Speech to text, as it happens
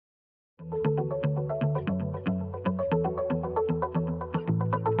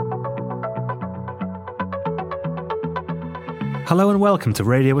Hello and welcome to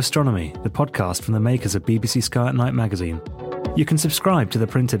Radio Astronomy, the podcast from the makers of BBC Sky at Night magazine. You can subscribe to the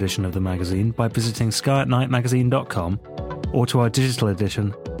print edition of the magazine by visiting skyatnightmagazine.com or to our digital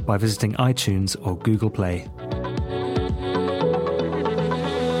edition by visiting iTunes or Google Play.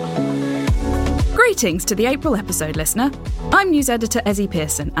 Greetings to the April episode, listener. I'm news editor Ezzy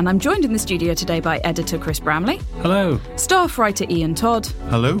Pearson, and I'm joined in the studio today by editor Chris Bramley. Hello. Staff writer Ian Todd.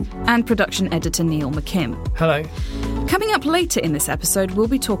 Hello. And production editor Neil McKim. Hello. Coming up later in this episode, we'll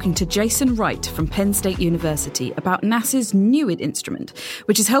be talking to Jason Wright from Penn State University about NASA's NEWID instrument,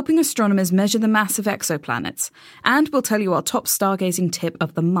 which is helping astronomers measure the mass of exoplanets. And we'll tell you our top stargazing tip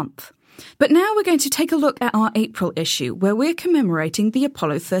of the month. But now we're going to take a look at our April issue, where we're commemorating the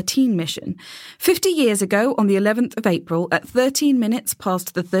Apollo 13 mission. 50 years ago, on the 11th of April, at 13 minutes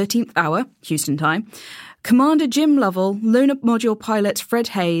past the 13th hour, Houston time, Commander Jim Lovell, Lunar Module pilot Fred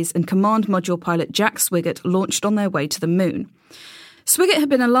Hayes, and Command Module pilot Jack Swigert launched on their way to the moon. Swigert had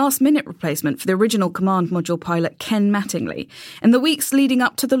been a last-minute replacement for the original Command Module pilot Ken Mattingly. In the weeks leading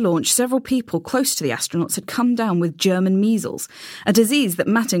up to the launch, several people close to the astronauts had come down with German measles, a disease that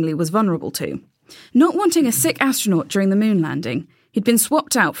Mattingly was vulnerable to. Not wanting a sick astronaut during the moon landing, he'd been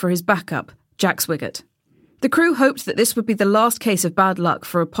swapped out for his backup, Jack Swigert. The crew hoped that this would be the last case of bad luck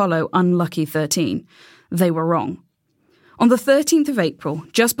for Apollo Unlucky 13. They were wrong. On the 13th of April,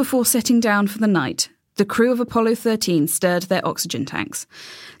 just before setting down for the night, the crew of Apollo 13 stirred their oxygen tanks.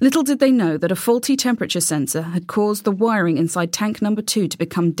 Little did they know that a faulty temperature sensor had caused the wiring inside tank number 2 to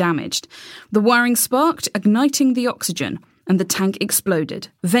become damaged. The wiring sparked, igniting the oxygen, and the tank exploded,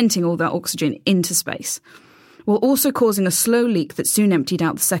 venting all that oxygen into space, while also causing a slow leak that soon emptied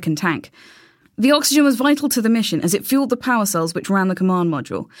out the second tank. The oxygen was vital to the mission as it fueled the power cells which ran the command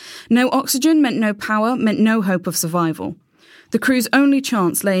module. No oxygen meant no power, meant no hope of survival. The crew's only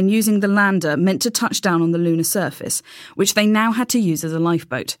chance lay in using the lander meant to touch down on the lunar surface, which they now had to use as a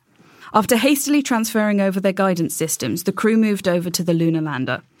lifeboat. After hastily transferring over their guidance systems, the crew moved over to the lunar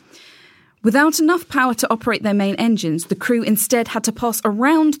lander. Without enough power to operate their main engines, the crew instead had to pass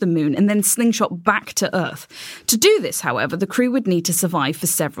around the moon and then slingshot back to Earth. To do this, however, the crew would need to survive for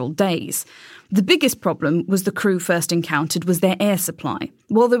several days. The biggest problem was the crew first encountered was their air supply.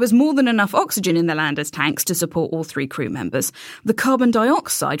 While there was more than enough oxygen in the lander's tanks to support all 3 crew members, the carbon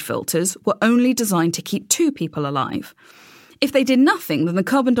dioxide filters were only designed to keep 2 people alive. If they did nothing, then the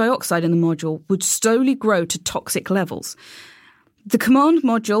carbon dioxide in the module would slowly grow to toxic levels. The command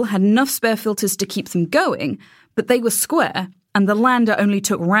module had enough spare filters to keep them going, but they were square, and the lander only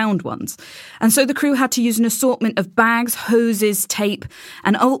took round ones. And so the crew had to use an assortment of bags, hoses, tape,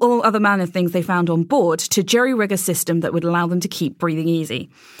 and all other manner of things they found on board to jerry-rig a system that would allow them to keep breathing easy.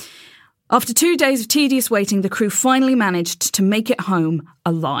 After 2 days of tedious waiting, the crew finally managed to make it home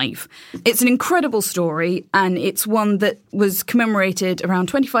alive. It's an incredible story, and it's one that was commemorated around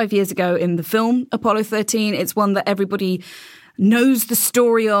 25 years ago in the film Apollo 13. It's one that everybody knows the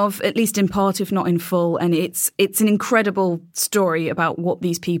story of, at least in part, if not in full. And it's an incredible story about what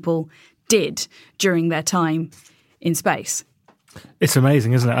these people did during their time in space. It's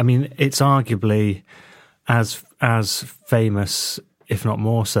amazing, isn't it? I mean, it's arguably as famous, if not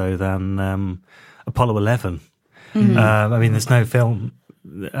more so, than Apollo 11. Mm-hmm. I mean, there's no film,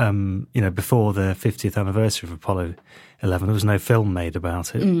 before the 50th anniversary of Apollo 11, there was no film made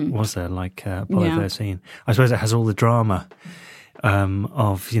about it, was there, like Apollo 13? I suppose it has all the drama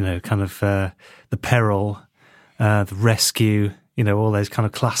of, the peril, the rescue, all those kind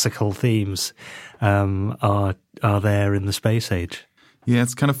of classical themes are there in the space age. Yeah,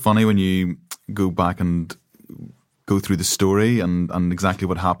 it's kind of funny when you go back and go through the story and exactly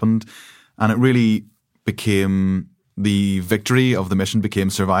what happened. And it really became, the victory of the mission became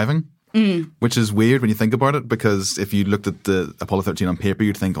surviving. Which is weird when you think about it, because if you looked at the Apollo 13 on paper,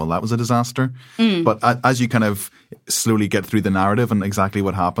 you'd think, oh, that was a disaster. But as you kind of slowly get through the narrative and exactly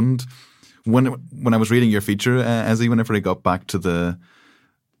what happened, when I was reading your feature, Ezzy, whenever they got back to the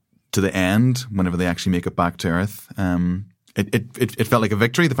end, whenever they actually make it back to Earth, it felt like a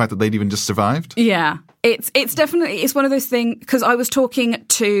victory, the fact that they'd even just survived. Yeah, it's definitely, it's one of those things, because I was talking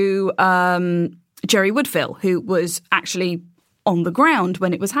to Jerry Woodfill, who was actually on the ground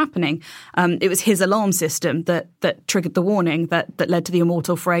when it was happening. It was his alarm system that triggered the warning that led to the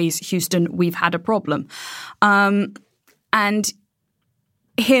immortal phrase, "Houston, we've had a problem." And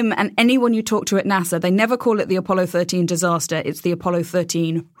him and anyone you talk to at NASA, they never call it the Apollo 13 disaster. It's the Apollo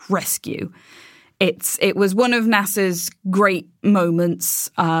 13 rescue. It was one of NASA's great moments,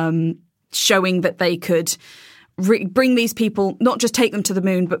 showing that they could bring these people, not just take them to the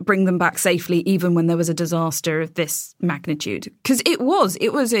moon, but bring them back safely, even when there was a disaster of this magnitude. Because it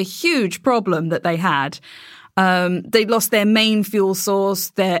was a huge problem that they had. They'd lost their main fuel source.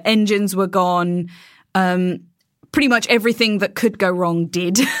 Their engines were gone. Pretty much everything that could go wrong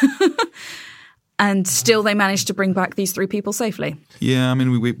did. And still they managed to bring back these 3 people safely. Yeah, I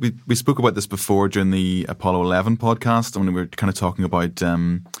mean, we spoke about this before during the Apollo 11 podcast when we were kind of talking about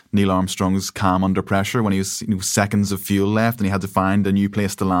Neil Armstrong's calm under pressure when he was seconds of fuel left and he had to find a new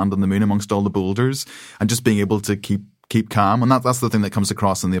place to land on the moon amongst all the boulders, and just being able to keep calm. And that's the thing that comes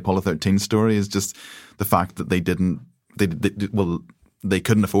across in the Apollo 13 story, is just the fact that they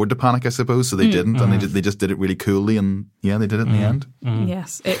couldn't afford to panic, I suppose, so they didn't, and they just did it really coolly, and they did it in the end.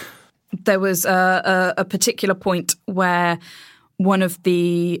 Yes, there was a particular point where one of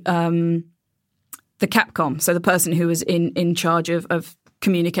the Capcom, so the person who was in charge of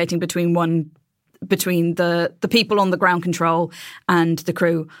communicating between the people on the ground control and the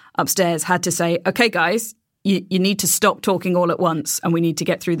crew upstairs, had to say, "Okay, guys, you need to stop talking all at once, and we need to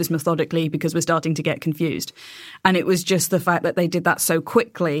get through this methodically because we're starting to get confused." And it was just the fact that they did that so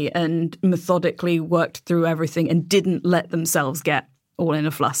quickly and methodically worked through everything and didn't let themselves get all in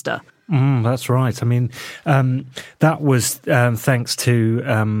a fluster. That's right. I mean, that was thanks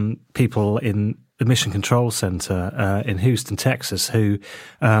to people in the Mission Control Center in Houston, Texas, who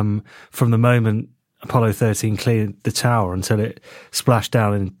from the moment Apollo 13 cleared the tower until it splashed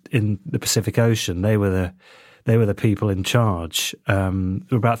down in the Pacific Ocean, they were the people in charge. There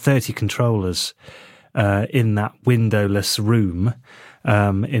were about 30 controllers in that windowless room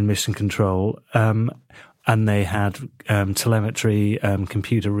in Mission Control, and they had telemetry,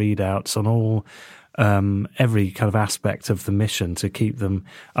 computer readouts on all every kind of aspect of the mission to keep them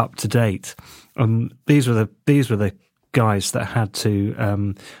up to date. These were the guys that had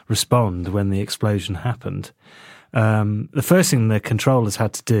to respond when the explosion happened. The first thing the controllers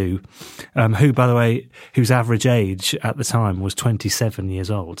had to do, who, by the way, whose average age at the time was 27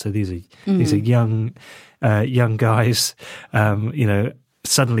 years old. So these are young guys,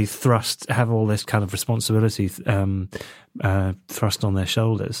 suddenly have all this kind of responsibility thrust on their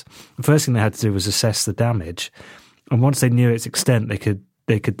shoulders. The first thing they had to do was assess the damage, and once they knew its extent, they could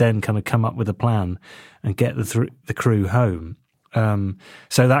then kind of come up with a plan and get the crew home.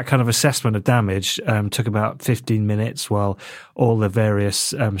 So that kind of assessment of damage took about 15 minutes, while all the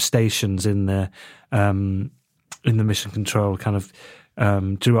various stations in the mission control kind of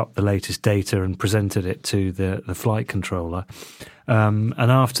drew up the latest data and presented it to the flight controller. And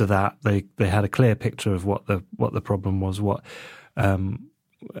after that, they had a clear picture of what the problem was, what the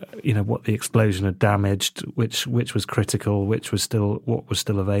explosion had damaged, which was critical, what was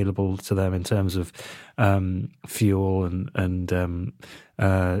still available to them in terms of fuel and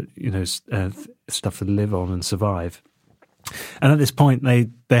stuff to live on and survive. And at this point, they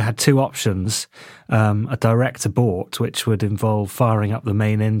had 2 options: a direct abort, which would involve firing up the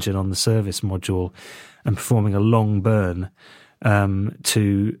main engine on the service module and performing a long burn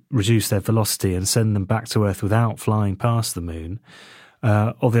to reduce their velocity and send them back to Earth without flying past the moon.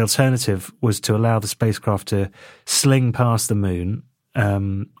 Or the alternative was to allow the spacecraft to sling past the moon,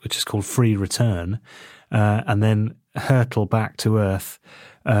 which is called free return, and then hurtle back to Earth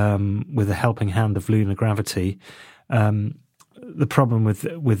with the helping hand of lunar gravity. The problem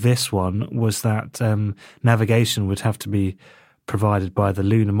with this one was that navigation would have to be provided by the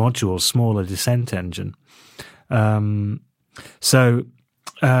lunar module's smaller descent engine. So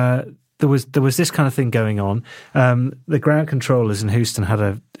there was this kind of thing going on. The ground controllers in Houston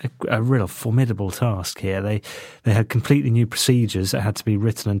had a real formidable task here. They had completely new procedures that had to be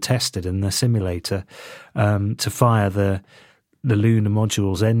written and tested in the simulator to fire the lunar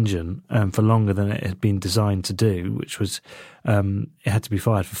module's engine for longer than it had been designed to do, which was it had to be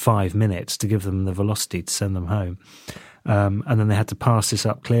fired for 5 minutes to give them the velocity to send them home. And then they had to pass this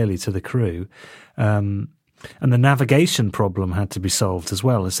up clearly to the crew. And the navigation problem had to be solved as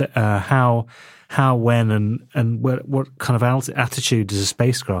well. As how, when, and what kind of attitude does a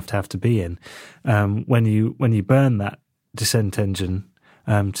spacecraft have to be in when you burn that descent engine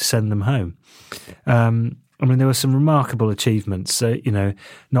to send them home? I mean, there were some remarkable achievements.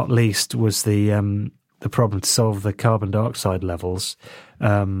 Not least was the problem to solve the carbon dioxide levels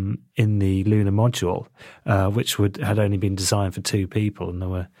in the lunar module, which had only been designed for 2 people, and there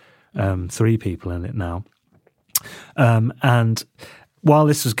were 3 people in it now. And while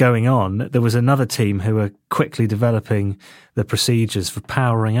this was going on, there was another team who were quickly developing the procedures for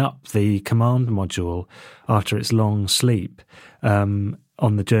powering up the command module after its long sleep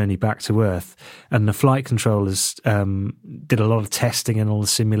on the journey back to Earth. And the flight controllers did a lot of testing in all the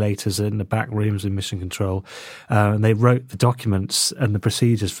simulators in the back rooms in Mission Control. And they wrote the documents and the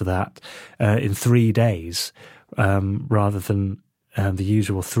procedures for that in 3 days rather than the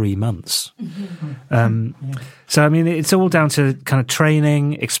usual 3 months. So, I mean, it's all down to kind of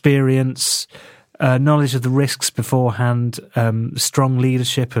training, experience, knowledge of the risks beforehand, strong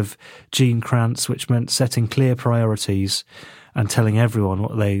leadership of Gene Kranz, which meant setting clear priorities and telling everyone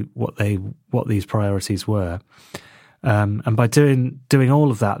what these priorities were. And by doing all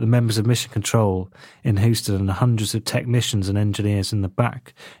of that, the members of Mission Control in Houston and the hundreds of technicians and engineers in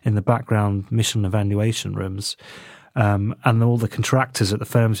the background mission evaluation rooms, and all the contractors at the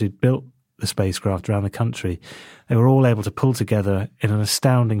firms who'd built the spacecraft around the country, they were all able to pull together in an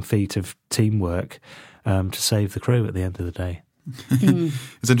astounding feat of teamwork to save the crew at the end of the day.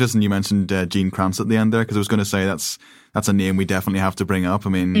 It's interesting you mentioned Gene Kranz at the end there, because I was going to say that's a name we definitely have to bring up. I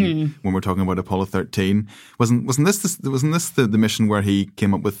mean, when we're talking about Apollo 13, wasn't this the mission where he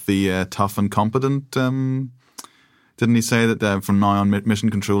came up with the tough and competent? Didn't he say that from now on Mission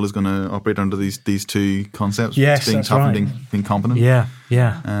Control is going to operate under these two concepts? Yes, being that's tough right. and being competent. Yeah.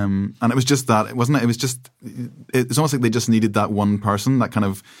 And it was just that, wasn't it? It was just, it's almost like they just needed that one person, that kind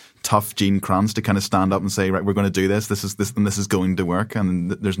of tough Gene Kranz, to kind of stand up and say, right, we're going to do this. This is going to work,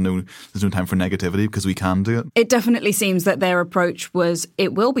 and there's no time for negativity because we can do it. It definitely seems that their approach was,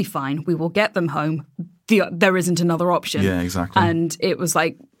 it will be fine. We will get them home. There isn't another option. Yeah, exactly. And it was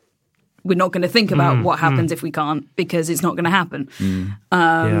like, we're not going to think about what happens if we can't, because it's not going to happen.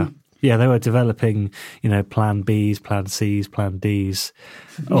 Yeah, they were developing, plan Bs, plan Cs, plan Ds,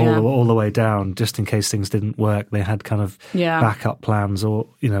 all the way down, just in case things didn't work. They had kind of backup plans,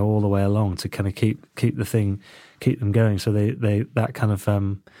 all the way along to kind of keep them going. So they that kind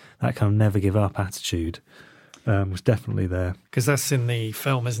of never give up attitude was definitely there. Because that's in the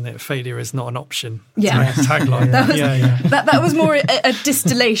film, isn't it? Failure is not an option. Yeah. Tagline. That was more a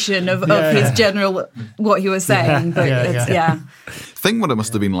distillation of his general, what he was saying. Think what it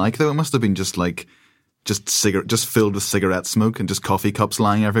must have been like, though. It must have been just filled with cigarette smoke and just coffee cups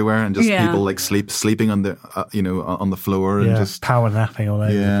lying everywhere, and just people like sleeping on the on the floor, and just power napping all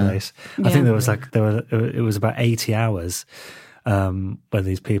over the place. I think it was about 80 hours when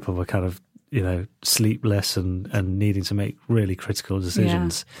these people were kind of sleepless and needing to make really critical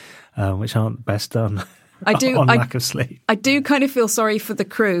decisions, which aren't best done. On lack of sleep. I do kind of feel sorry for the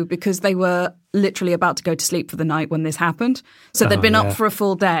crew, because they were literally about to go to sleep for the night when this happened. So they'd been up for a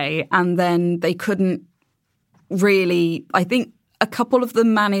full day, and then they couldn't really, I think a couple of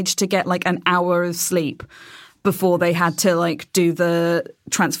them managed to get like an hour of sleep before they had to like do the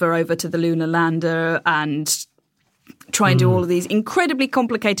transfer over to the lunar lander and try and do all of these incredibly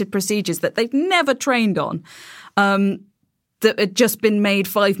complicated procedures that they've never trained on. That had just been made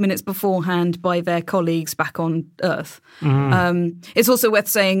 5 minutes beforehand by their colleagues back on Earth. It's also worth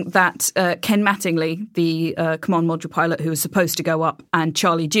saying that Ken Mattingly, the command module pilot who was supposed to go up, and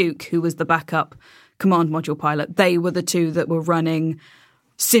Charlie Duke, who was the backup command module pilot, they were the two that were running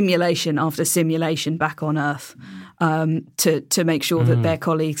simulation after simulation back on Earth to make sure that their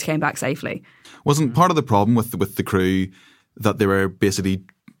colleagues came back safely. Wasn't part of the problem with the crew that they were basically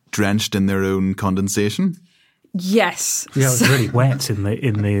drenched in their own condensation? Yes. Yeah, it was really wet in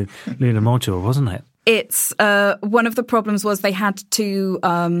the lunar module, wasn't it? It's one of the problems was they had to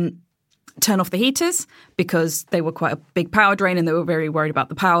turn off the heaters because they were quite a big power drain and they were very worried about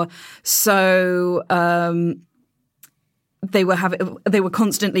the power. So they were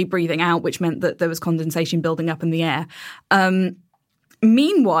constantly breathing out, which meant that there was condensation building up in the air.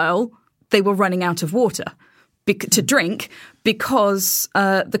 Meanwhile, they were running out of water to drink because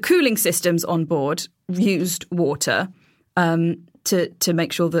the cooling systems on board used water to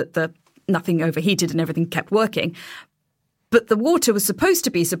make sure that nothing overheated and everything kept working. But the water was supposed to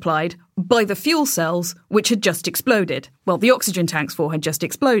be supplied by the fuel cells, which had just exploded. Well, the oxygen tanks had just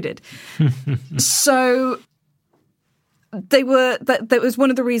exploded. So that was one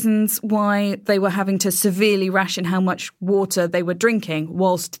of the reasons why they were having to severely ration how much water they were drinking,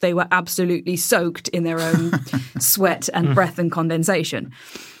 whilst they were absolutely soaked in their own sweat and breath and condensation.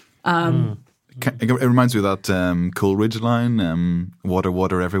 It reminds me of that Coleridge line, water,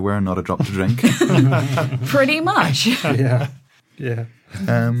 water everywhere, not a drop to drink. Pretty much. Yeah.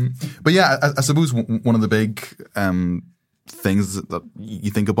 But yeah, I suppose one of the big things that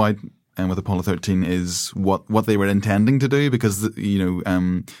you think about with Apollo 13 is what they were intending to do, because,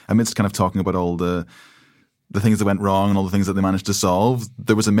 amidst kind of talking about all the things that went wrong and all the things that they managed to solve,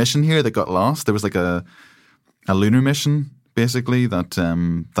 there was a mission here that got lost. There was like a lunar mission, basically,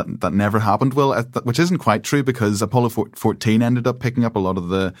 that never happened. Well, which isn't quite true, because Apollo 14 ended up picking up a lot of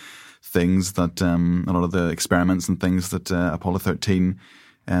the things that a lot of the experiments and things that Apollo 13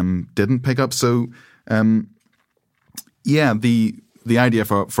 didn't pick up. So the idea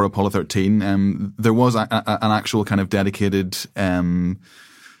for Apollo 13, there was an actual kind of dedicated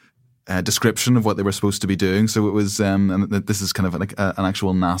description of what they were supposed to be doing. So it was, and this is kind of like an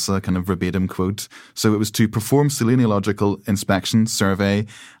actual NASA kind of verbatim quote. So it was to perform seleniological inspection, survey,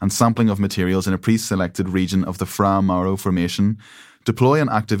 and sampling of materials in a pre-selected region of the Fra Mauro Formation, deploy and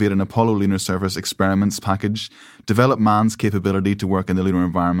activate an Apollo lunar surface experiments package, develop man's capability to work in the lunar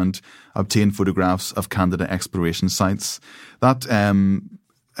environment, obtain photographs of candidate exploration sites. That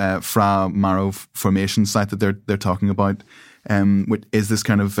Fra Mauro Formation site that they're talking about, which is this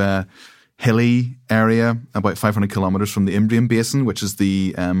kind of hilly area about 500 kilometers from the Imbrium Basin, which is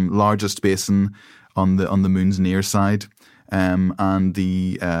the largest basin on the moon's near side, and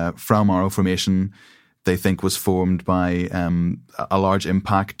the Fra Mauro Formation, they think, was formed by a large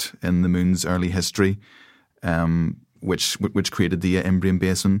impact in the moon's early history, which created the Imbrium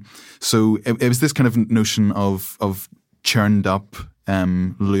Basin. So it was this kind of notion of churned up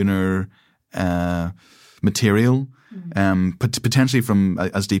lunar material, potentially from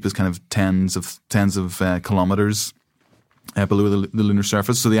as deep as kind of tens of kilometers below the lunar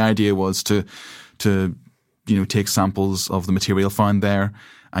surface. So the idea was to take samples of the material found there,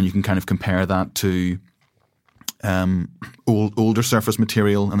 and you can kind of compare that to older surface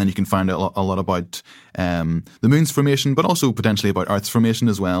material, and then you can find out a lot about the moon's formation, but also potentially about Earth's formation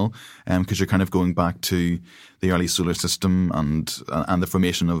as well, because you're kind of going back to the early solar system and the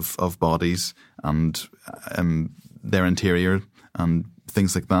formation of bodies and their interior and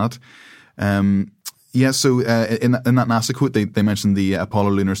things like that. So in that NASA quote, they mentioned the Apollo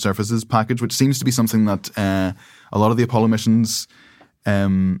Lunar Surfaces package, which seems to be something that a lot of the Apollo missions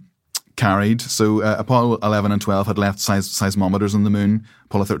carried. So Apollo 11 and 12 had left seismometers on the moon.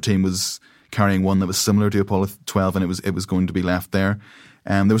 Apollo 13 was carrying one that was similar to Apollo 12, and it was going to be left there.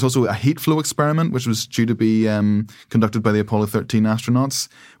 There was also a heat flow experiment, which was due to be conducted by the Apollo 13 astronauts,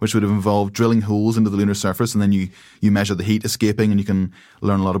 which would have involved drilling holes into the lunar surface, and then you measure the heat escaping, and you can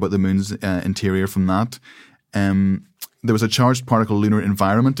learn a lot about the moon's interior from that. There was a charged particle lunar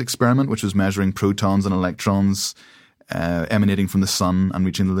environment experiment, which was measuring protons and electrons emanating from the sun and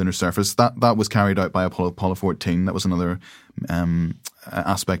reaching the lunar surface. That was carried out by Apollo 14. That was another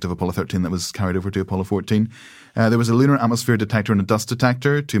aspect of Apollo 13 that was carried over to Apollo 14. There was a lunar atmosphere detector and a dust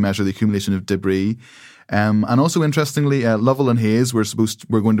detector to measure the accumulation of debris. And also, interestingly, Lovell and Hayes were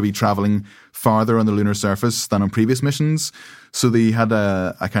going to be travelling farther on the lunar surface than on previous missions. So they had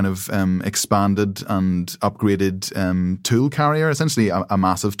a kind of expanded and upgraded tool carrier, essentially a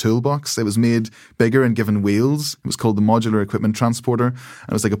massive toolbox. It was made bigger and given wheels. It was called the Modular Equipment Transporter. And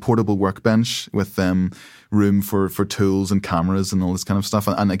it was like a portable workbench with room for tools and cameras and all this kind of stuff.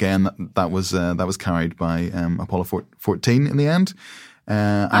 And again, that was carried by Apollo 14 in the end.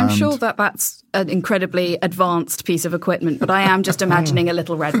 I'm sure that's an incredibly advanced piece of equipment, but I am just imagining a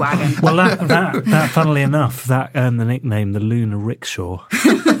little red wagon. Well, that funnily enough, that earned the nickname the Lunar Rickshaw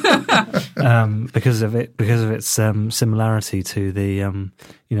because of its similarity to the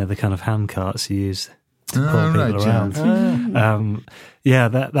the kind of hand carts you use to pull people around.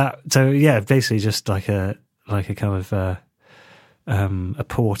 Basically just like a kind of a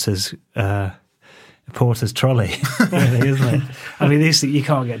porter's trolley, really, isn't it? I mean, you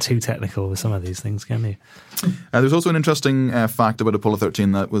can't get too technical with some of these things, can you? There's also an interesting fact about Apollo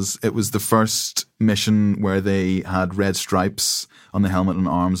 13 that it was the first mission where they had red stripes on the helmet and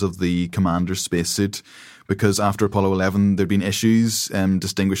arms of the commander's spacesuit, because after Apollo 11 there'd been issues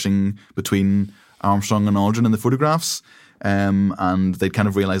distinguishing between Armstrong and Aldrin in the photographs. And they'd kind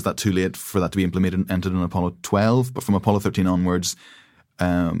of realised that too late for that to be entered in Apollo 12. But from Apollo 13 onwards,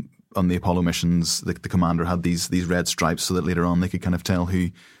 on the Apollo missions, the commander had these red stripes so that later on they could kind of tell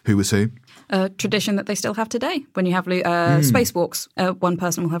who was who. A tradition that they still have today. When you have spacewalks, one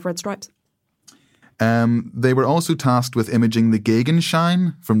person will have red stripes. They were also tasked with imaging the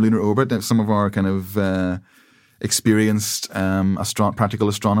Gegenschein from lunar orbit. Some of our kind of experienced practical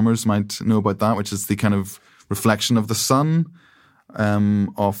astronomers might know about that, which is the kind of reflection of the sun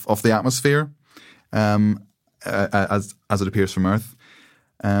off the atmosphere as it appears from Earth.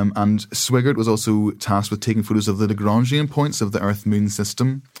 And Swigert was also tasked with taking photos of the Lagrangian points of the Earth-Moon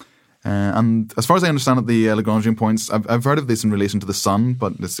system. And as far as I understand it, the Lagrangian points, I've heard of this in relation to the sun,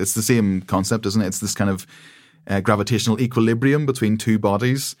 but it's the same concept, isn't it? It's this kind of gravitational equilibrium between two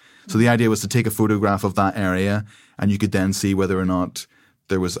bodies. So the idea was to take a photograph of that area, and you could then see whether or not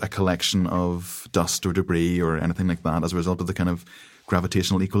there was a collection of dust or debris or anything like that as a result of the kind of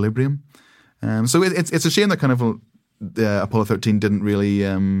gravitational equilibrium. So it's a shame that kind of Apollo 13 didn't really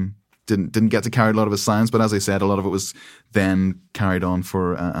didn't get to carry a lot of his science, but as I said, a lot of it was then carried on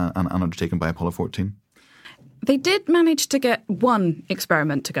for and undertaken by Apollo 14. They did manage to get one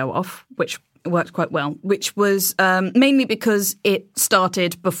experiment to go off, which worked quite well, which was mainly because it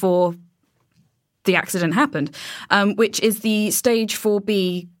started before the accident happened, which is the stage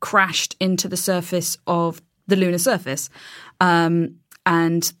 4B crashed into the surface of the lunar surface. And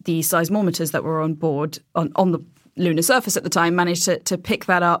the seismometers that were on board on the lunar surface at the time managed to pick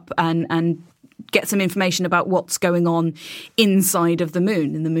that up and get some information about what's going on inside of the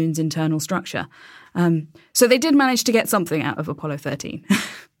moon, in the moon's internal structure. So they did manage to get something out of Apollo 13.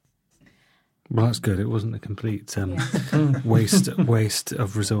 Well, that's good. It wasn't a complete waste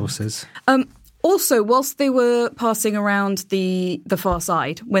of resources. Also, whilst they were passing around the far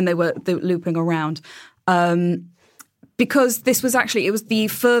side, when they were looping around, because this was actually, it was the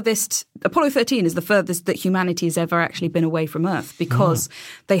furthest, Apollo 13 is the furthest that humanity has ever actually been away from Earth, because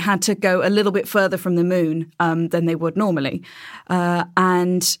they had to go a little bit further from the moon than they would normally.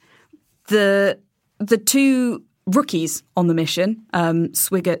 And the two rookies on the mission,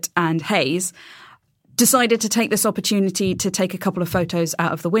 Swigert and Hayes, decided to take this opportunity to take a couple of photos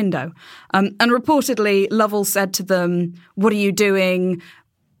out of the window. And reportedly, Lovell said to them, "What are you doing?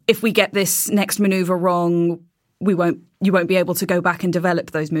 If we get this next maneuver wrong, you won't be able to go back and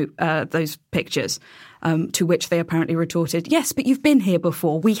develop those pictures." To which they apparently retorted, "Yes, but you've been here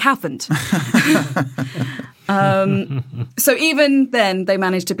before. We haven't." So even then, they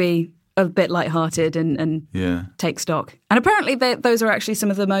managed to be a bit lighthearted and take stock. And apparently those are actually some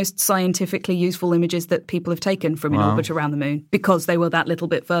of the most scientifically useful images that people have taken from in orbit around the moon, because they were that little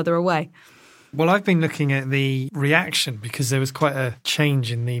bit further away. Well, I've been looking at the reaction, because there was quite a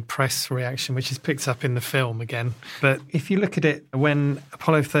change in the press reaction, which is picked up in the film again. But if you look at it, when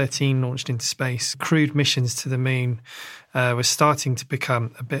Apollo 13 launched into space, crewed missions to the moon were starting to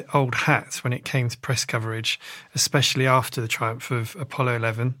become a bit old hat when it came to press coverage, especially after the triumph of Apollo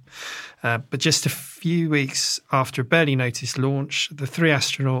 11. But just a few weeks after a barely noticed launch, the three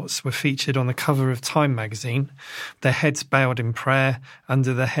astronauts were featured on the cover of Time magazine, their heads bowed in prayer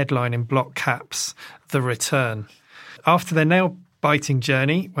under the headline in block caps, "The Return." After their nail-biting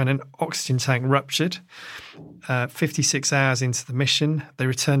journey, when an oxygen tank ruptured, 56 hours into the mission, they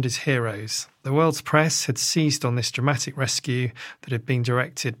returned as heroes. The world's press had seized on this dramatic rescue that had been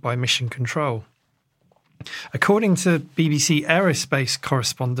directed by Mission Control. According to BBC aerospace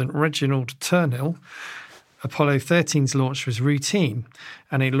correspondent Reginald Turnill, Apollo 13's launch was routine,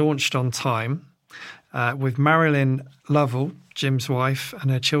 and it launched on time, with Marilyn Lovell, Jim's wife,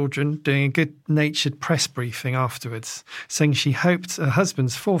 and her children doing a good-natured press briefing afterwards, saying she hoped her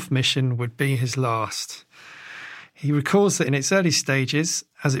husband's fourth mission would be his last. He recalls that in its early stages,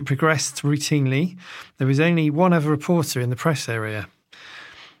 as it progressed routinely, there was only one other reporter in the press area.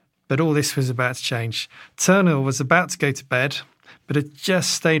 But all this was about to change. Turnill was about to go to bed, but had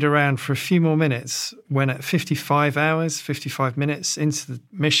just stayed around for a few more minutes when at 55 hours, 55 minutes into the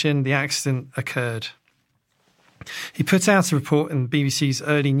mission, the accident occurred. He put out a report in BBC's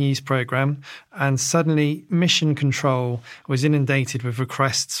early news programme, and suddenly Mission Control was inundated with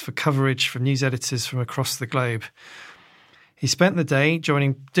requests for coverage from news editors from across the globe. He spent the day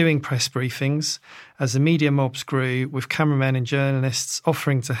doing press briefings as the media mobs grew, with cameramen and journalists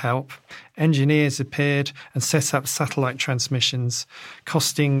offering to help. Engineers appeared and set up satellite transmissions,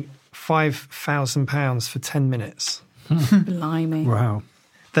 costing £5,000 for 10 minutes. Blimey. Wow.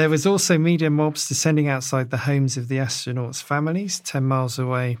 There was also media mobs descending outside the homes of the astronauts' families, 10 miles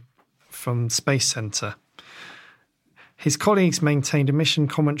away from the Space Centre. His colleagues maintained a mission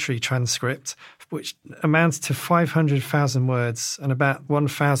commentary transcript, which amounted to 500,000 words and about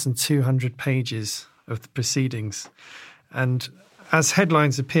 1,200 pages of the proceedings. And as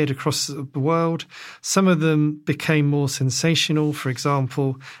headlines appeared across the world, some of them became more sensational. For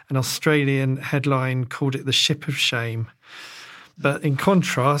example, an Australian headline called it the Ship of Shame. But in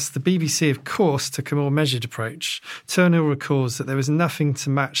contrast, the BBC, of course, took a more measured approach. Turnill recalls that there was nothing to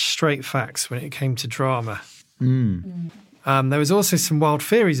match straight facts when it came to drama. There was also some wild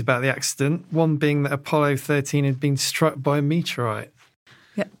theories about the accident, one being that Apollo 13 had been struck by a meteorite.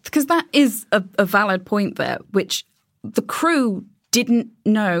 Yeah, because that is a valid point there, which the crew didn't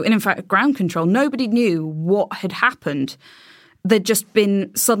know. And in fact, ground control, nobody knew what had happened. There'd just been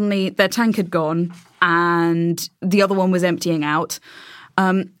suddenly their tank had gone and the other one was emptying out.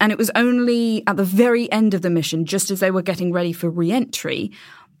 And it was only at the very end of the mission, just as they were getting ready for re-entry,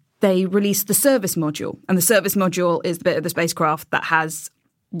 they released the service module. And the service module is the bit of the spacecraft that has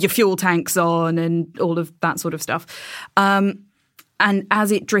your fuel tanks on and all of that sort of stuff. And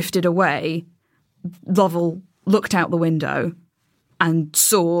as it drifted away, Lovell looked out the window and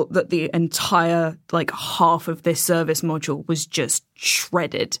saw that the entire, half of this service module was just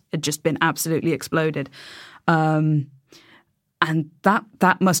shredded. Had just been absolutely exploded. And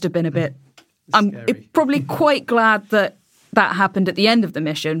that must have been a bit... I'm probably quite glad that happened at the end of the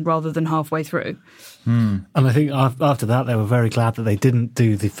mission rather than halfway through. And I think after that, they were very glad that they didn't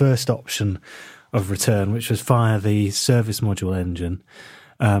do the first option of return, which was fire the service module engine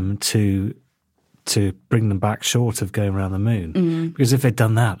to bring them back short of going around the moon. Because if they'd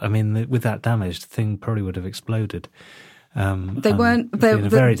done that, I mean, with that damage, the thing probably would have exploded. They weren't... It'd been a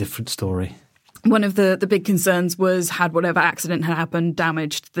very different story. One of the big concerns was, had whatever accident had happened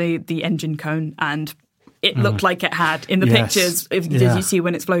damaged the engine cone, and it looked like it had. In the pictures, as you see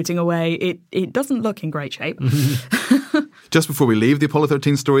when it's floating away, it doesn't look in great shape. Just before we leave the Apollo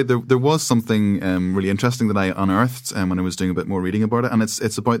 13 story, there was something really interesting that I unearthed when I was doing a bit more reading about it, and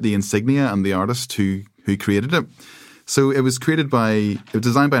it's about the insignia and the artist who created it. So it was designed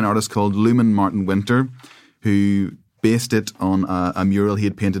by an artist called Luman Martin Winter, who based it on a mural he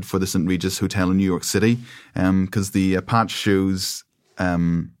had painted for the St. Regis Hotel in New York City, because the patch shows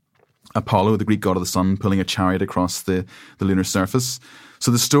Apollo, the Greek god of the sun, pulling a chariot across the lunar surface. So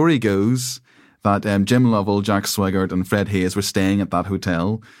the story goes that Jim Lovell, Jack Swigert and Fred Hayes were staying at that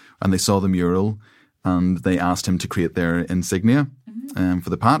hotel and they saw the mural and they asked him to create their insignia for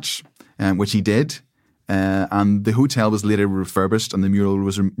the patch, which he did. And the hotel was later refurbished and the mural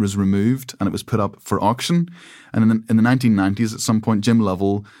was removed and it was put up for auction. And in the 1990s, at some point, Jim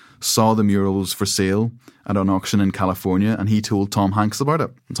Lovell saw the murals for sale at an auction in California and he told Tom Hanks about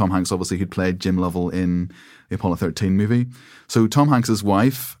it. And Tom Hanks, obviously, who'd played Jim Lovell in the Apollo 13 movie. So Tom Hanks's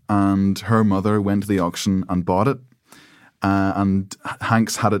wife and her mother went to the auction and bought it. And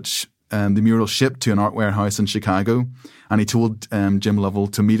Hanks had it the mural shipped to an art warehouse in Chicago. And he told Jim Lovell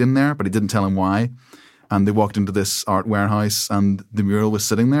to meet him there, but he didn't tell him why. And they walked into this art warehouse and the mural was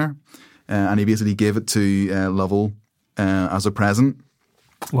sitting there. And he basically gave it to Lovell as a present.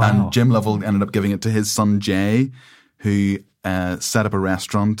 Wow. And Jim Lovell ended up giving it to his son Jay, who set up a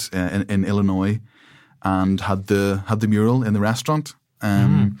restaurant in Illinois and had the mural in the restaurant.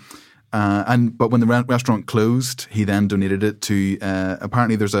 But when the restaurant closed, he then donated it to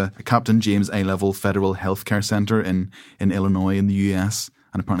apparently there's a Captain James A. Lovell Federal Healthcare Center in Illinois in the US,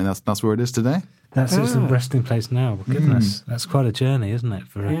 and apparently that's where it is today. That's its resting place now. Well, goodness, that's quite a journey, isn't it?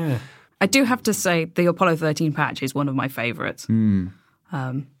 I do have to say the Apollo 13 patch is one of my favourites.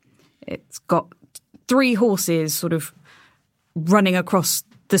 It's got 3 horses sort of running across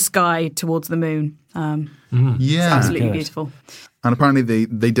the sky towards the moon. It's absolutely beautiful. And apparently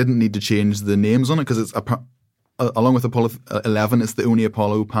they didn't need to change the names on it because it's along with Apollo 11, it's the only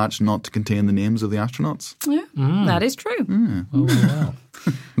Apollo patch not to contain the names of the astronauts. Yeah, that is true. Oh, wow.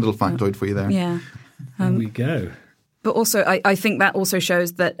 Little factoid for you there. Yeah. There we go. But also, I think that also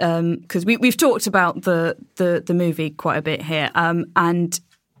shows that because we've talked about the movie quite a bit here, and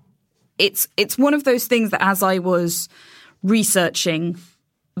it's one of those things that as I was researching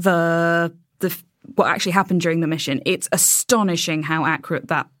the what actually happened during the mission, it's astonishing how accurate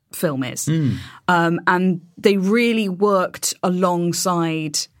that film is. And they really worked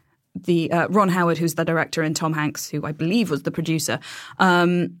alongside the Ron Howard, who's the director, and Tom Hanks, who I believe was the producer.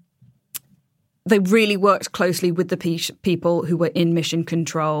 They really worked closely with the people who were in mission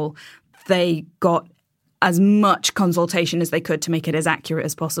control. They got as much consultation as they could to make it as accurate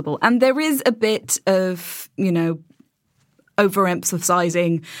as possible. And there is a bit of,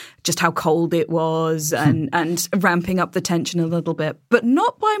 overemphasizing just how cold it was and ramping up the tension a little bit, but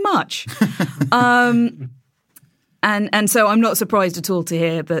not by much. And so I'm not surprised at all to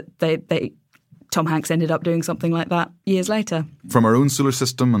hear that Tom Hanks ended up doing something like that years later. From our own solar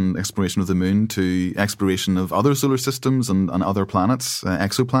system and exploration of the moon to exploration of other solar systems and other planets,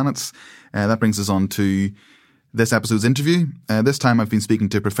 exoplanets, that brings us on to this episode's interview. This time I've been speaking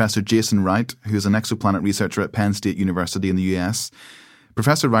to Professor Jason Wright, who is an exoplanet researcher at Penn State University in the US.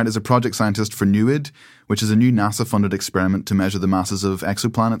 Professor Wright is a project scientist for NEWID, which is a new NASA-funded experiment to measure the masses of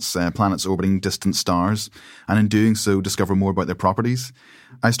exoplanets, planets orbiting distant stars, and in doing so discover more about their properties.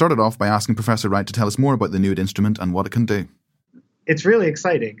 I started off by asking Professor Wright to tell us more about the NEWID instrument and what it can do. It's really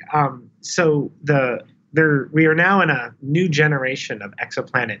exciting. We are now in a new generation of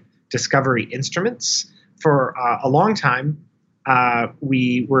exoplanet discovery instruments. For a long time,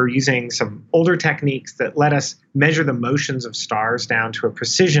 we were using some older techniques that let us measure the motions of stars down to a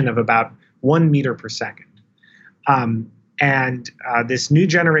precision of about 1 meter per second. This new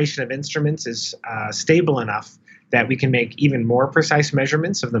generation of instruments is stable enough that we can make even more precise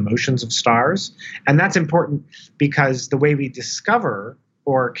measurements of the motions of stars. And that's important because the way we discover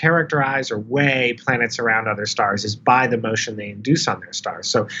or characterize or weigh planets around other stars is by the motion they induce on their stars.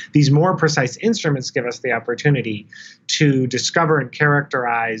 So these more precise instruments give us the opportunity to discover and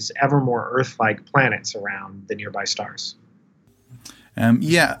characterize ever more Earth-like planets around the nearby stars.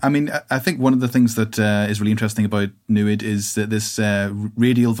 I think one of the things that is really interesting about NUID is this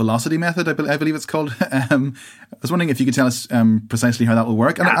radial velocity method, I believe it's called. I was wondering if you could tell us precisely how that will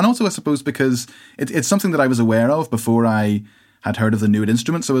work. And also, I suppose, because it's something that I was aware of before I had heard of the NUID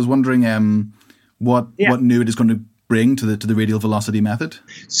instrument. So I was wondering what NUID is going to bring to the radial velocity method.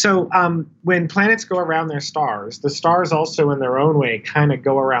 So when planets go around their stars, the stars also in their own way kind of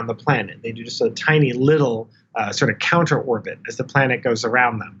go around the planet. They do just a tiny little sort of counter orbit as the planet goes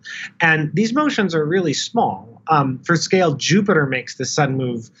around them. And these motions are really small. For scale, Jupiter makes the sun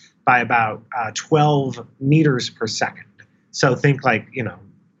move by about 12 meters per second. So think like,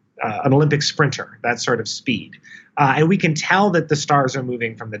 an Olympic sprinter, that sort of speed. And we can tell that the stars are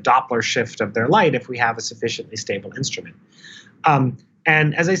moving from the Doppler shift of their light if we have a sufficiently stable instrument.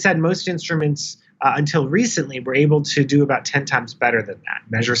 And as I said, most instruments until recently were able to do about 10 times better than that,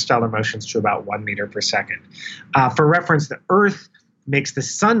 measure stellar motions to about 1 meter per second. For reference, the Earth makes the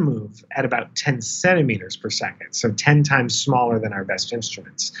sun move at about 10 centimeters per second, so 10 times smaller than our best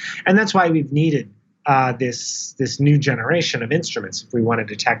instruments. And that's why we've needed this new generation of instruments if we want to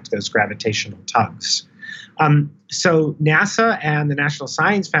detect those gravitational tugs. So NASA and the National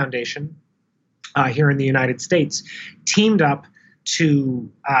Science Foundation here in the United States teamed up to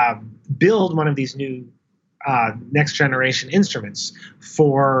build one of these new next generation instruments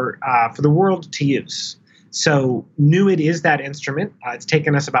for the world to use. So NUID is that instrument. It's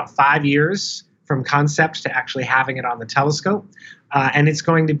taken us about 5 years from concept to actually having it on the telescope. And it's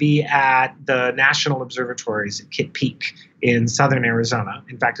going to be at the National Observatories at Kitt Peak in southern Arizona.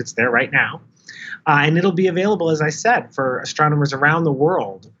 In fact, it's there right now. And it'll be available, as I said, for astronomers around the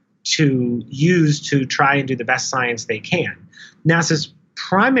world to use to try and do the best science they can. NASA's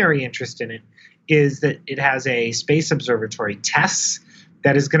primary interest in it is that it has a space observatory, TESS,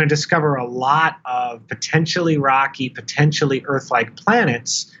 that is going to discover a lot of potentially rocky, potentially Earth-like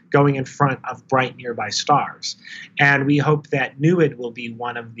planets going in front of bright nearby stars. And we hope that NUID will be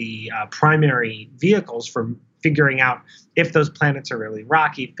one of the primary vehicles for figuring out if those planets are really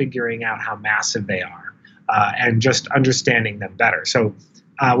rocky, figuring out how massive they are, and just understanding them better. So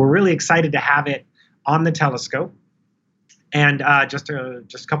we're really excited to have it on the telescope. And just a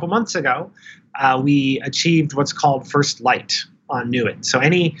couple months ago, we achieved what's called first light on NUID. So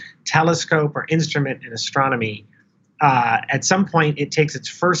any telescope or instrument in astronomy, at some point, it takes its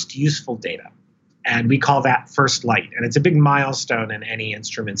first useful data. And we call that first light. And it's a big milestone in any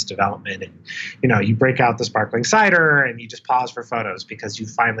instrument's development. And, you break out the sparkling cider and you just pause for photos because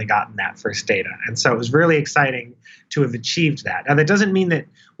you've finally gotten that first data. And so it was really exciting to have achieved that. Now, that doesn't mean that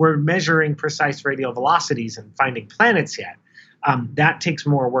we're measuring precise radial velocities and finding planets yet. That takes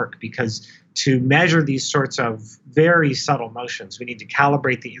more work because to measure these sorts of very subtle motions, we need to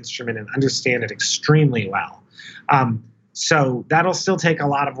calibrate the instrument and understand it extremely well. So that'll still take a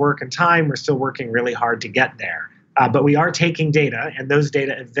lot of work and time. We're still working really hard to get there. But we are taking data, and those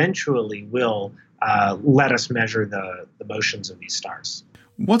data eventually will let us measure the motions of these stars.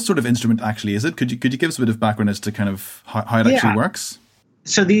 What sort of instrument actually is it? Could you give us a bit of background as to kind of how it actually works?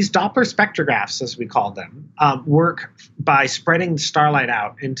 So these Doppler spectrographs, as we call them, work by spreading starlight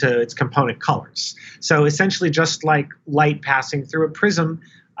out into its component colors. So essentially just like light passing through a prism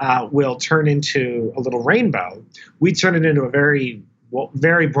will turn into a little rainbow, we turn it into a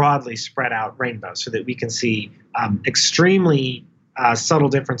very broadly spread out rainbow so that we can see extremely subtle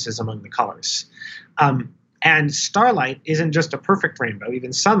differences among the colors. And starlight isn't just a perfect rainbow.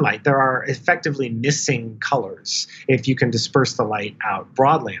 Even sunlight, there are effectively missing colors if you can disperse the light out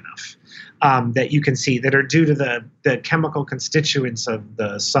broadly enough that you can see that are due to the chemical constituents of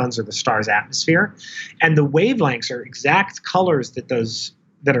the sun's or the star's atmosphere. And the wavelengths are exact colors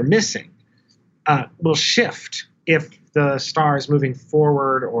that are missing will shift if the star is moving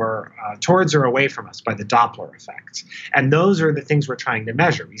forward or towards or away from us by the Doppler effect. And those are the things we're trying to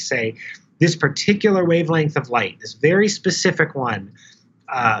measure. We say, this particular wavelength of light, this very specific one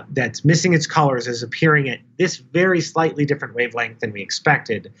that's missing its colors is appearing at this very slightly different wavelength than we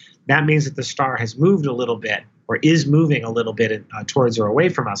expected. That means that the star has moved a little bit or is moving a little bit towards or away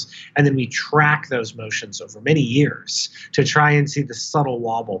from us. And then we track those motions over many years to try and see the subtle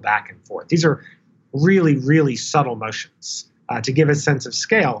wobble back and forth. These are really, really subtle motions. To give a sense of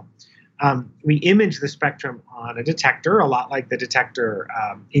scale, we image the spectrum on a detector, a lot like the detector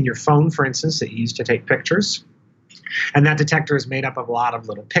in your phone, for instance, that you use to take pictures. And that detector is made up of a lot of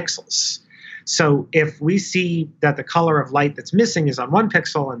little pixels. So if we see that the color of light that's missing is on one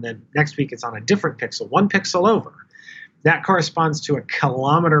pixel and then next week it's on a different pixel, one pixel over, that corresponds to a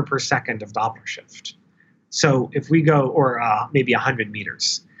kilometer per second of Doppler shift. So if we go, or maybe 100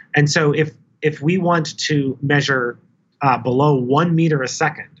 meters. And so if we want to measure below 1 meter a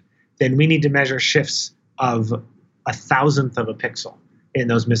second, then we need to measure shifts of a thousandth of a pixel in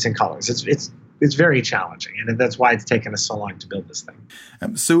those missing colors. It's very challenging, and that's why it's taken us so long to build this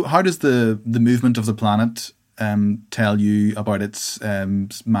thing. So how does the movement of the planet tell you about its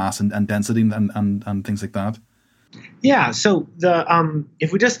mass and density and things like that? Yeah, so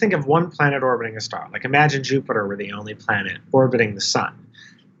if we just think of one planet orbiting a star, like imagine Jupiter were the only planet orbiting the sun,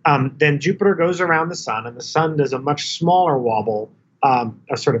 then Jupiter goes around the sun, and the sun does a much smaller wobble,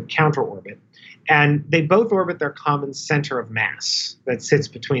 a sort of counter orbit, and they both orbit their common center of mass that sits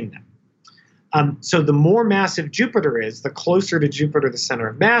between them. So the more massive Jupiter is, the closer to Jupiter the center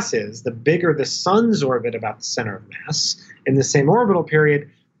of mass is, the bigger the sun's orbit about the center of mass. In the same orbital period,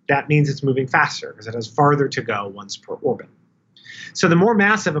 that means it's moving faster because it has farther to go once per orbit. So the more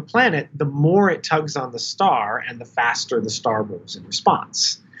massive a planet, the more it tugs on the star and the faster the star moves in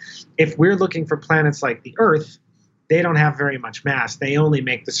response. If we're looking for planets like the Earth, they don't have very much mass. They only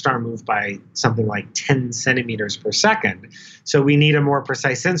make the star move by something like 10 centimeters per second. So we need a more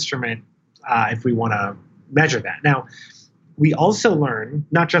precise instrument if we want to measure that. Now, we also learn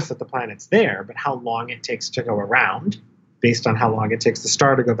not just that the planet's there, but how long it takes to go around, based on how long it takes the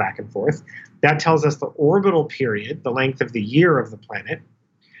star to go back and forth. That tells us the orbital period, the length of the year of the planet.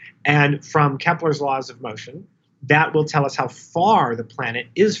 And from Kepler's laws of motion, that will tell us how far the planet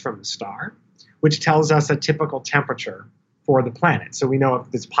is from the star, which tells us a typical temperature for the planet. So we know if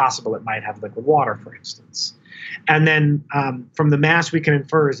it's possible it might have liquid water, for instance. And then from the mass, we can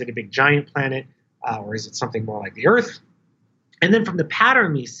infer, is it a big giant planet, or is it something more like the Earth? And then from the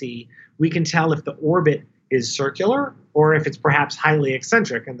pattern we see, we can tell if the orbit is circular or if it's perhaps highly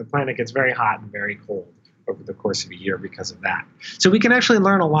eccentric and the planet gets very hot and very cold over the course of a year because of that. So we can actually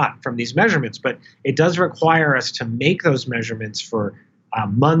learn a lot from these measurements, but it does require us to make those measurements for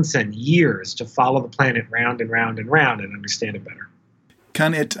months and years to follow the planet round and round and round and understand it better.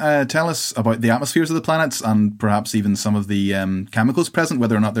 Can it tell us about the atmospheres of the planets and perhaps even some of the chemicals present,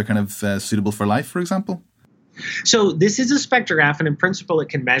 whether or not they're kind of suitable for life, for example? So this is a spectrograph, and in principle, it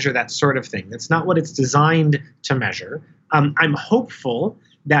can measure that sort of thing. That's not what it's designed to measure. I'm hopeful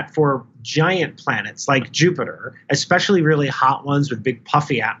that for giant planets like Jupiter, especially really hot ones with big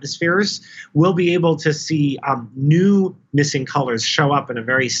puffy atmospheres, we'll be able to see new missing colors show up in a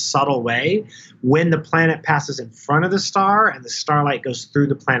very subtle way when the planet passes in front of the star and the starlight goes through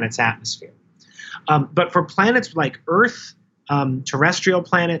the planet's atmosphere. But for planets like Earth, terrestrial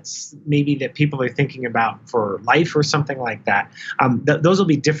planets, maybe that people are thinking about for life or something like that, those will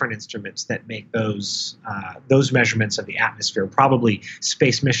be different instruments that make those measurements of the atmosphere, probably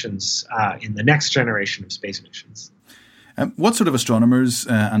space missions in the next generation of space missions. What sort of astronomers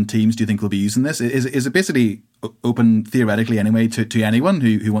and teams do you think will be using this? Is it basically open theoretically anyway to anyone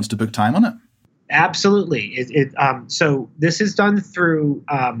who wants to book time on it? Absolutely. So this is done through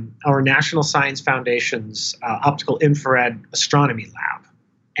our National Science Foundation's Optical Infrared Astronomy Lab.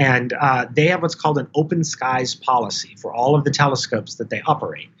 And they have what's called an open skies policy for all of the telescopes that they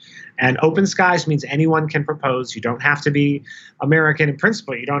operate. And open skies means anyone can propose. You don't have to be American. In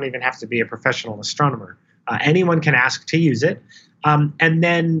principle, you don't even have to be a professional astronomer. Anyone can ask to use it. And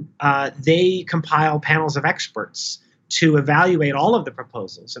then they compile panels of experts to evaluate all of the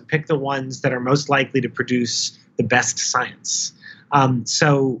proposals and pick the ones that are most likely to produce the best science.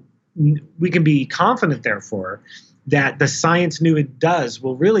 So we can be confident, therefore, that the science NUID does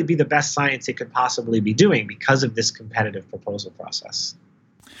will really be the best science it could possibly be doing because of this competitive proposal process.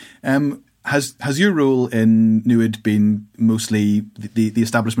 Has your role in NUID been mostly the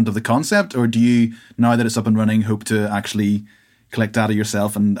establishment of the concept, or do you, now that it's up and running, hope to actually collect data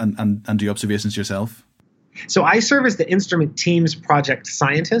yourself and do observations yourself? So I serve as the instrument team's project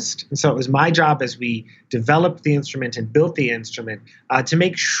scientist. And so it was my job as we developed the instrument and built the instrument to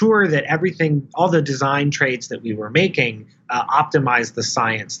make sure that everything, all the design trades that we were making, optimized the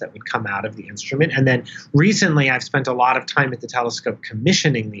science that would come out of the instrument. And then recently I've spent a lot of time at the telescope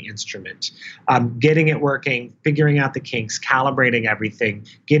commissioning the instrument, getting it working, figuring out the kinks, calibrating everything,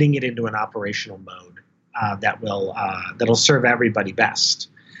 getting it into an operational mode that'll serve everybody best.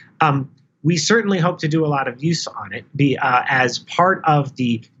 We certainly hope to do a lot of use on it. As part of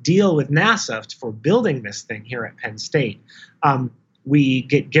the deal with NASA for building this thing here at Penn State, we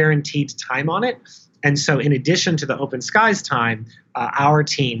get guaranteed time on it. And so in addition to the open skies time, our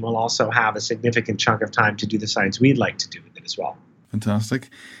team will also have a significant chunk of time to do the science we'd like to do with it as well. Fantastic.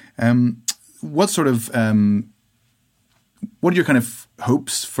 what sort of what are your kind of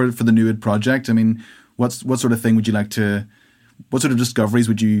hopes for the NUID project? I mean, what sort of thing would you like to? What sort of discoveries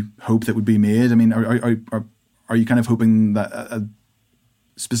would you hope that would be made? I mean, are you kind of hoping that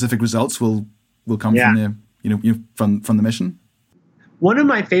specific results will come from the from the mission? One of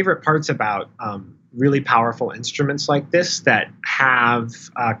my favorite parts about really powerful instruments like this that have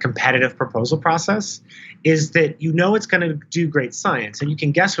a competitive proposal process is that it's going to do great science, and you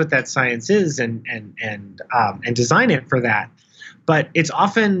can guess what that science is and design it for that. But it's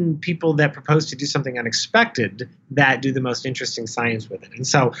often people that propose to do something unexpected that do the most interesting science with it. And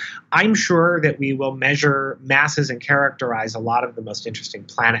so I'm sure that we will measure masses and characterize a lot of the most interesting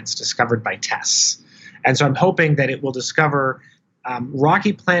planets discovered by TESS. And so I'm hoping that it will discover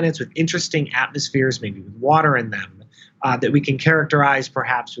rocky planets with interesting atmospheres, maybe with water in them, that we can characterize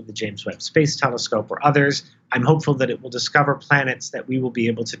perhaps with the James Webb Space Telescope or others. I'm hopeful that it will discover planets that we will be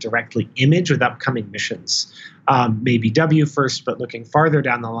able to directly image with upcoming missions. Maybe W first, but looking farther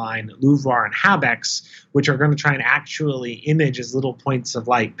down the line, LUVOIR and HABEX, which are going to try and actually image as little points of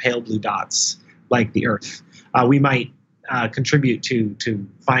light, pale blue dots, like the Earth. We might contribute to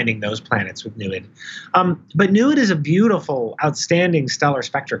finding those planets with NUID. But NUID is a beautiful, outstanding stellar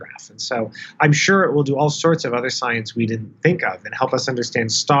spectrograph. And so I'm sure it will do all sorts of other science we didn't think of and help us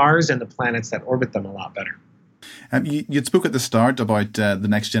understand stars and the planets that orbit them a lot better. You spoke at the start about the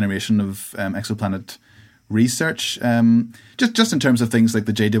next generation of exoplanet research. Just in terms of things like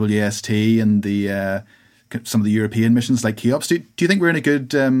the JWST and the some of the European missions like Cheops. Do you think we're in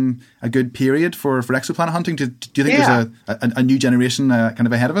a good period for exoplanet hunting? Do you think there's a new generation kind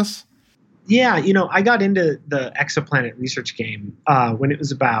of ahead of us? Yeah, I got into the exoplanet research game when it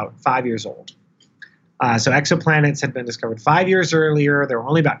was about 5 years old. So exoplanets had been discovered 5 years earlier. There were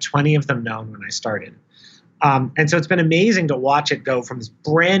only about 20 of them known when I started. And so it's been amazing to watch it go from this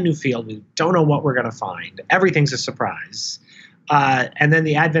brand new field. We don't know what we're going to find. Everything's a surprise. And then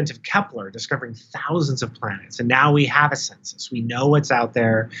the advent of Kepler discovering thousands of planets. And now we have a census. We know what's out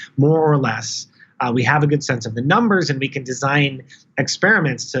there, more or less. We have a good sense of the numbers, and we can design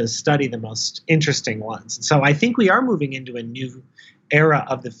experiments to study the most interesting ones. And so I think we are moving into a new era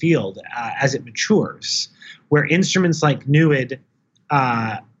of the field as it matures, where instruments like NUID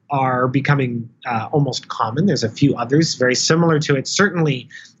are becoming almost common. There's a few others very similar to it. Certainly,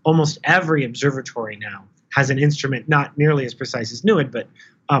 almost every observatory now has an instrument not nearly as precise as NUID, but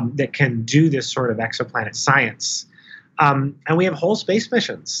that can do this sort of exoplanet science. And we have whole space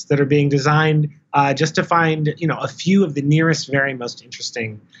missions that are being designed just to find, a few of the nearest, very most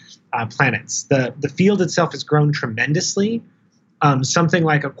interesting planets. The field itself has grown tremendously. Something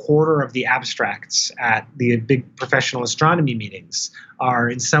like a quarter of the abstracts at the big professional astronomy meetings are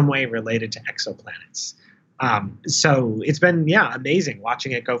in some way related to exoplanets. So it's been, amazing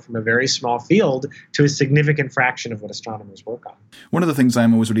watching it go from a very small field to a significant fraction of what astronomers work on. One of the things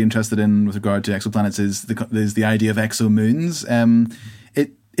I'm always really interested in with regard to exoplanets is the idea of exomoons.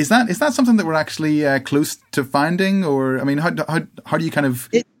 Is that something that we're actually close to finding, or I mean, how do you kind of?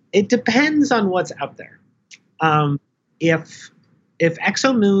 It depends on what's out there. If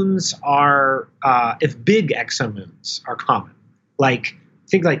exomoons are if big exomoons are common,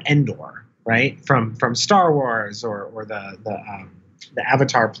 think like Endor. Right, from Star Wars or the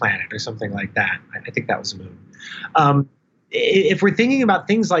Avatar planet or something like that. I think that was a moon. If we're thinking about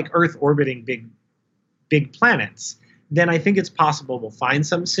things like Earth orbiting big planets, then I think it's possible we'll find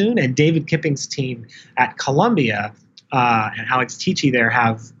some soon. And David Kipping's team at Columbia and Alex Tichy there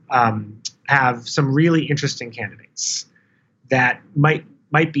have some really interesting candidates that might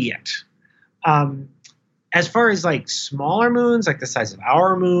be it. As far as smaller moons, like the size of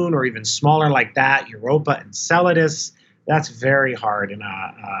our moon, or even smaller like that, Europa and Enceladus, that's very hard. And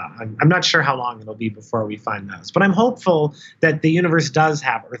I'm not sure how long it'll be before we find those. But I'm hopeful that the universe does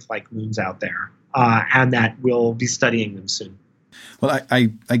have Earth-like moons out there and that we'll be studying them soon. Well, I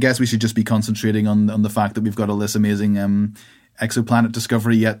guess we should just be concentrating on the fact that we've got all this amazing exoplanet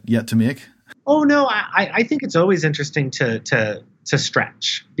discovery yet to make. Oh, no, I think it's always interesting to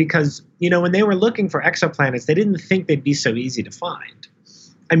stretch because, when they were looking for exoplanets, they didn't think they'd be so easy to find.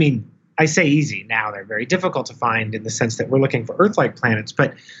 I mean, I say easy now, they're very difficult to find in the sense that we're looking for Earth-like planets,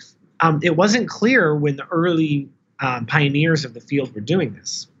 but it wasn't clear when the early pioneers of the field were doing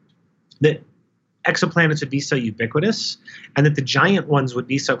this that exoplanets would be so ubiquitous and that the giant ones would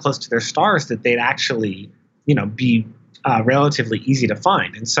be so close to their stars that they'd actually, be relatively easy to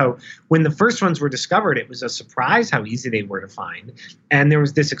find. And so when the first ones were discovered, it was a surprise how easy they were to find. And there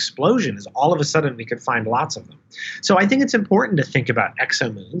was this explosion as all of a sudden we could find lots of them. So I think it's important to think about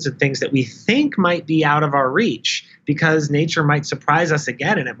exomoons and things that we think might be out of our reach, because nature might surprise us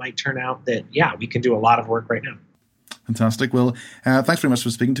again, and it might turn out that, yeah, we can do a lot of work right now. Fantastic. Well, thanks very much for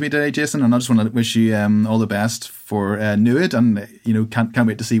speaking to me today, Jason. And I just want to wish you all the best for NUID, and can't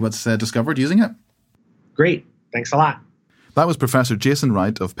wait to see what's discovered using it. Great. Thanks a lot. That was Professor Jason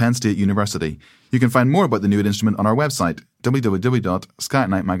Wright of Penn State University. You can find more about the NUID instrument on our website,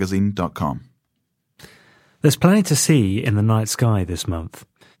 www.skyatnightmagazine.com. There's plenty to see in the night sky this month.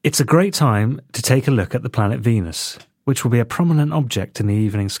 It's a great time to take a look at the planet Venus, which will be a prominent object in the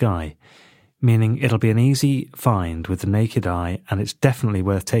evening sky, meaning it'll be an easy find with the naked eye, and it's definitely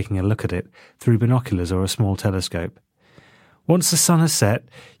worth taking a look at it through binoculars or a small telescope. Once the sun has set,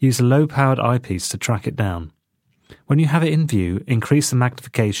 use a low-powered eyepiece to track it down. When you have it in view, increase the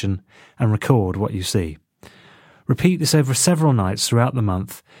magnification and record what you see. Repeat this over several nights throughout the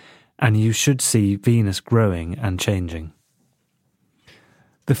month, and you should see Venus growing and changing.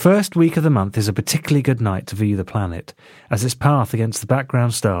 The first week of the month is a particularly good night to view the planet, as its path against the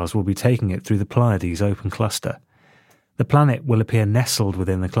background stars will be taking it through the Pleiades open cluster. The planet will appear nestled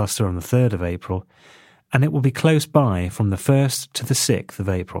within the cluster on the 3rd of April, and it will be close by from the 1st to the 6th of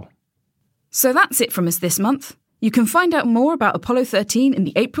April. So that's it from us this month. You can find out more about Apollo 13 in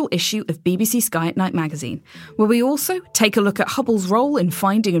the April issue of BBC Sky at Night magazine, where we also take a look at Hubble's role in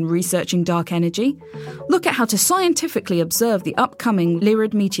finding and researching dark energy, look at how to scientifically observe the upcoming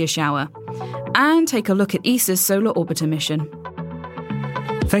Lyrid meteor shower, and take a look at ESA's Solar Orbiter mission.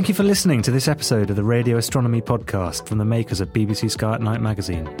 Thank you for listening to this episode of the Radio Astronomy podcast from the makers of BBC Sky at Night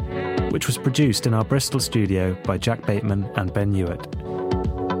magazine, which was produced in our Bristol studio by Jack Bateman and Ben Hewitt.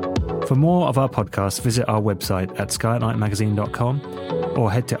 For more of our podcasts, visit our website at skyatnightmagazine.com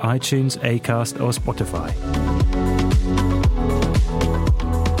or head to iTunes, Acast or Spotify.